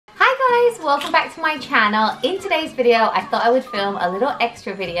guys, welcome back to my channel. In today's video I thought I would film a little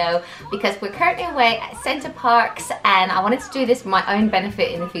extra video because we're currently away at Center Parcs and I wanted to do this for my own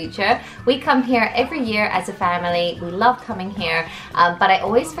benefit in the future. We come here every year as a family. We love coming here, but I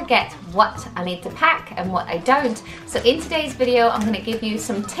always forget what I need to pack and what I don't. So in today's video I'm going to give you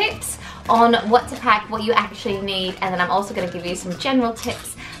some tips on what to pack, what you actually need, and then I'm also going to give you some general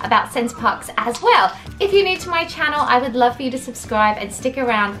tips about Center Parcs as well. If you're new to my channel, I would love for you to subscribe and stick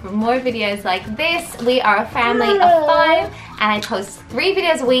around for more videos like this. We are a family of 5 and I post 3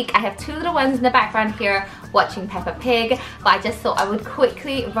 videos a week. I have 2 little ones in the background here watching Peppa Pig, but I just thought I would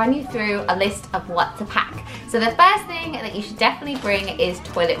quickly run you through a list of what to pack. So the first thing that you should definitely bring is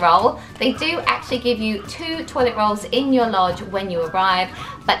toilet roll. They do actually give you 2 toilet rolls in your lodge when you arrive,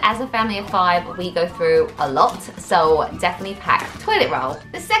 but as a family of 5 we go through a lot, so definitely pack toilet roll.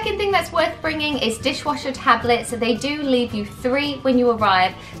 The second thing that's worth bringing is dishwasher tablets. They do leave you 3 when you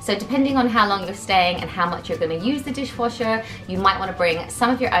arrive, so depending on how long you're staying and how much you're going to use the dishwasher, you might want to bring some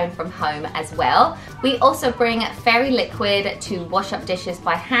of your own from home as well. We also bring fairy liquid to wash up dishes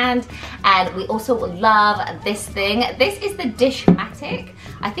by hand, and we also love this thing. This is the Dishmatic.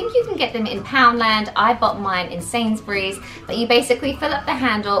 I think you can get them in Poundland. I bought mine in Sainsbury's, but you basically fill up the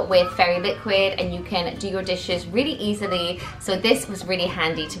handle with fairy liquid and you can do your dishes really easily, so this was really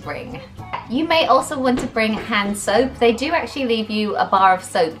handy to bring. You may also want to bring hand soap. They do actually leave you a bar of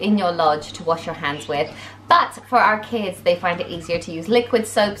soap in your lodge to wash your hands with, but for our kids they find it easier to use liquid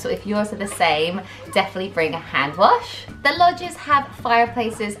soap, so if yours are the same, definitely bring a hand wash. The lodges have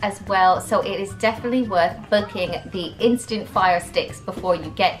fireplaces as well, so it is definitely worth booking the instant fire sticks before you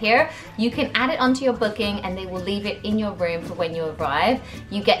get here. You can add it onto your booking and they will leave it in your room for when you arrive.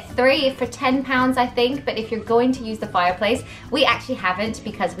 You get 3 for £10 I think, but if you're going to use the fireplace, we actually haven't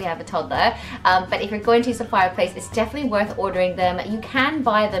because we have a toddler, but if you're going to use the fireplace, it's definitely worth ordering them. You can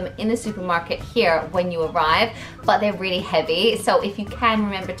buy them in the supermarket here when you arrive, but they're really heavy, so if you can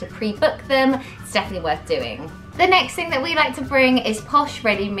remember to pre-book them, it's definitely worth doing. The next thing that we like to bring is posh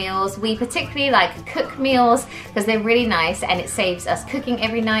ready meals. We particularly like cook meals because they're really nice and it saves us cooking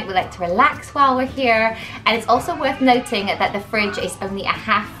every night. We like to relax while we're here, and it's also worth noting that the fridge is only a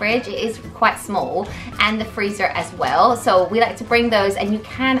half fridge. It is quite small, and the freezer as well, so we like to bring those, and you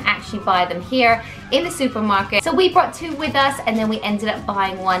can actually buy them here in the supermarket. So we brought 2 with us and then we ended up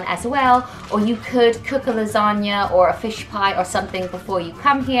buying 1 as well, or you could cook a lasagna or a fish pie or something before you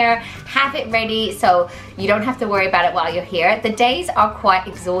come here. Have it ready so you don't have to worry about it while you're here. The days are quite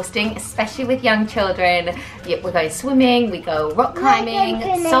exhausting, especially with young children. We're going swimming, we go rock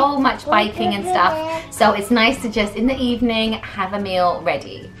climbing, so much biking and stuff, so it's nice to just in the evening have a meal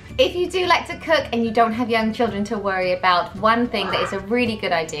ready. If you do like to cook and you don't have young children to worry about, one thing that is a really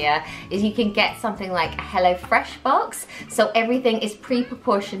good idea is you can get something like a HelloFresh box. So everything is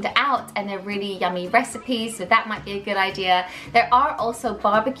pre-proportioned out and they're really yummy recipes, so that might be a good idea. There are also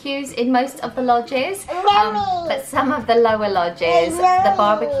barbecues in most of the lodges, but some of the lower lodges, the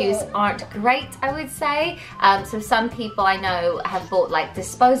barbecues aren't great, I would say. So some people I know have bought like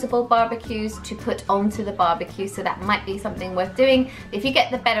disposable barbecues to put onto the barbecue, so that might be something worth doing. If you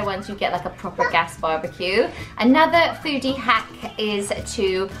get the better ones, you get like a proper gas barbecue. Another foodie hack is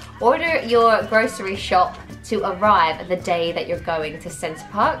to order your grocery shop to arrive the day that you're going to Center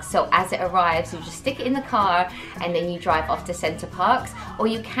Parcs. So as it arrives, you just stick it in the car and then you drive off to Center Parcs. Or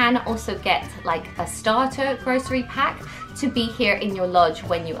you can also get like a starter grocery pack to be here in your lodge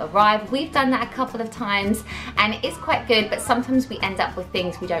when you arrive. We've done that a couple of times and it is quite good, but sometimes we end up with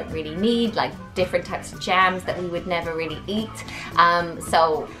things we don't really need, like different types of jams that we would never really eat.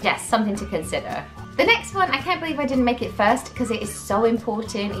 So yes, something to consider. The next one, I can't believe I didn't make it first because it is so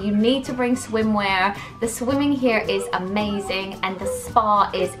important. You need to bring swimwear. The swimming here is amazing and the spa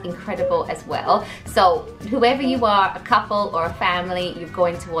is incredible as well. So whoever you are, a couple or a family, you're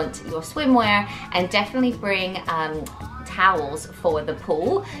going to want your swimwear, and definitely bring towels for the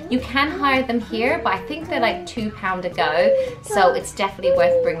pool. You can hire them here, but I think they're like £2 a go, so it's definitely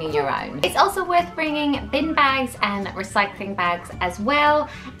worth bringing your own. It's also worth bringing bin bags and recycling bags as well,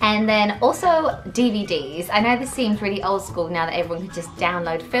 and then also DVDs. I know this seems really old school now that everyone can just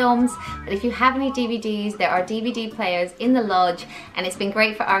download films, but if you have any DVDs, there are DVD players in the lodge, and it's been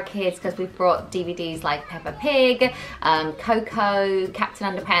great for our kids because we've brought DVDs like Peppa Pig, Coco,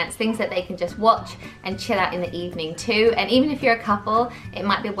 Captain Underpants, things that they can just watch and chill out in the evening too. and even if you're a couple, it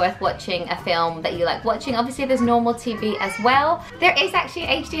might be worth watching a film that you like watching. Obviously there's normal TV as well. There is actually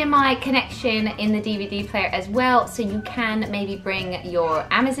HDMI connection in the DVD player as well, so you can maybe bring your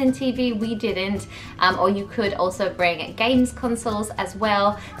Amazon TV. We didn't, or you could also bring games consoles as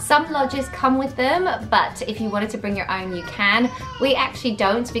well. Some lodges come with them, but if you wanted to bring your own, you can. We actually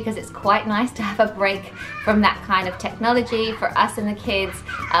don't, because it's quite nice to have a break from that kind of technology for us and the kids,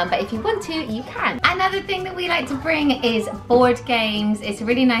 but if you want to, you can. Another thing that we like to bring is board games. It's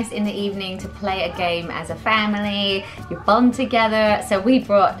really nice in the evening to play a game as a family. You bond together. So we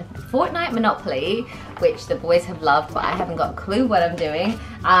brought Fortnite Monopoly, which the boys have loved, but I haven't got a clue what I'm doing,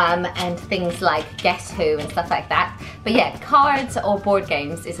 and things like Guess Who and stuff like that. But yeah, cards or board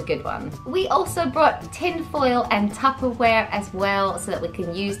games is a good one. We also brought tin foil and Tupperware as well, so that we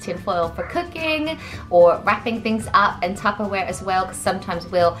can use tin foil for cooking or wrapping things up, and Tupperware as well, because sometimes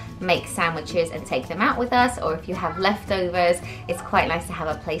we'll make sandwiches and take them out with us, or if you have leftovers, it's quite nice to have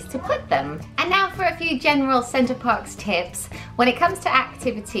a place to put them. And now for a few general Center Parcs tips. When it comes to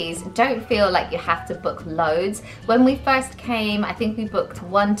activities, don't feel like you have to book loads. When we first came, I think we booked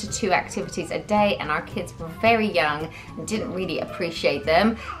 1 to 2 activities a day, and our kids were very young and didn't really appreciate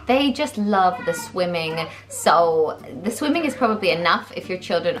them. They just love the swimming, so the swimming is probably enough if your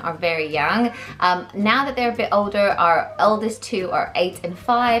children are very young. Now that they're a bit older, our eldest 2 are 8 and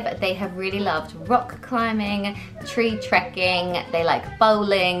 5, they have really loved rock climbing, tree trekking, they like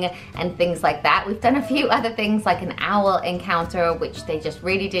bowling and things like that. We've done a few other things like an owl encounter, which they just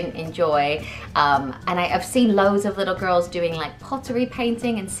really didn't enjoy. And I've seen loads of little girls doing like pottery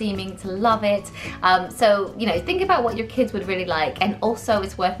painting and seeming to love it. So, you know, think about what your kids would really like. And also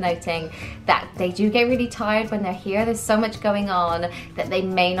it's worth noting that they do get really tired when they're here. There's so much going on that they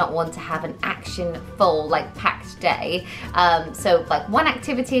may not want to have an action full, like packed day. So like 1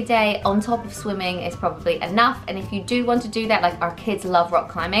 activity a day on top of swimming is probably enough. And if you do want to do that, like our kids love rock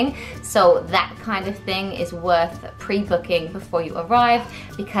climbing, so that kind of thing is worth pre-booking before you arrive,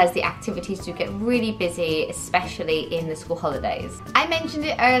 because the activities do get really busy, especially in the school holidays. I mentioned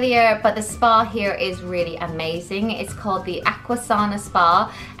it earlier, but the spa here is really amazing. It's called the Aquasana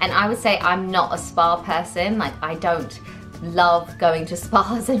Spa, and I would say I'm not a spa person. Like, I don't love going to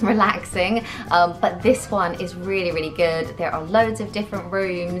spas and relaxing, but this one is really, really good. There are loads of different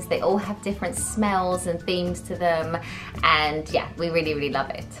rooms. They all have different smells and themes to them, and yeah, we really, really love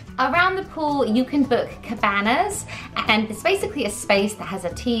it. Around the pool, you can book cabanas, and it's basically a space that has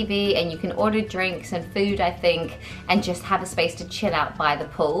a TV, and you can order drinks and food, I think, and just have a space to chill out by the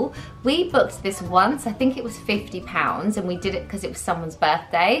pool. We booked this once, I think it was £50, and we did it because it was someone's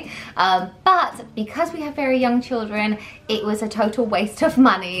birthday, but because we have very young children, it was a total waste of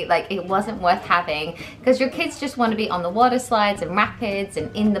money. Like, it wasn't worth having, because your kids just want to be on the water slides and rapids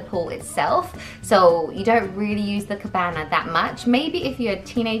and in the pool itself, so you don't really use the cabana that much. Maybe if you had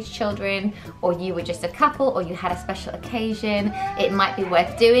teenage children, or you were just a couple, or you had a special occasion, it might be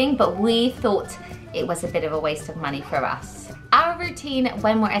worth doing, but we thought it was a bit of a waste of money for us. Our routine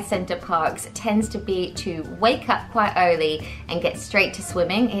when we're at Center Parcs tends to be to wake up quite early and get straight to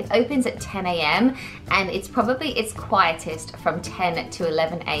swimming. It opens at 10 AM, and it's probably its quietest from 10 to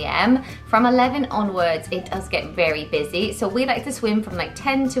 11 AM. From 11 onwards, it does get very busy. So we like to swim from like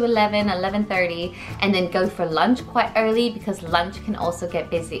 10 to 11, 11:30, and then go for lunch quite early, because lunch can also get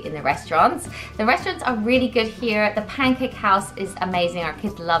busy in the restaurants. The restaurants are really good here. The Pancake House is amazing. Our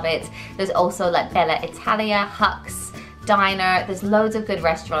kids love it. There's also like Bella Italia, Huck's, Diner. There's loads of good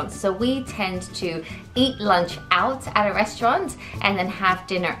restaurants, so we tend to eat lunch out at a restaurant and then have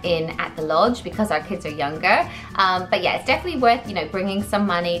dinner in at the lodge, because our kids are younger. But yeah, it's definitely worth, you know, bringing some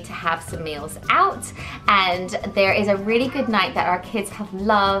money to have some meals out. And there is a really good night that our kids have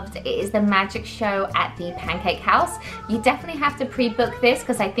loved. It is the magic show at the Pancake House. You definitely have to pre-book this,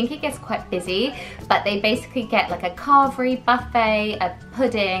 because I think it gets quite busy, but they basically get like a carvery buffet, a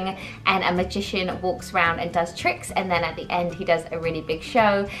pudding, and a magician walks around and does tricks, and then at the end he does a really big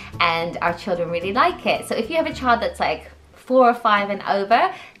show, and our children really like it. So if you have a child that's like 4 or 5 and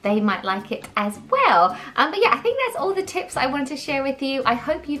over, they might like it as well. But yeah, I think that's all the tips I wanted to share with you. I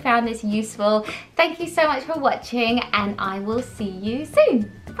hope you found this useful. Thank you so much for watching, and I will see you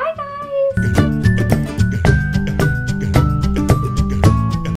soon. Bye.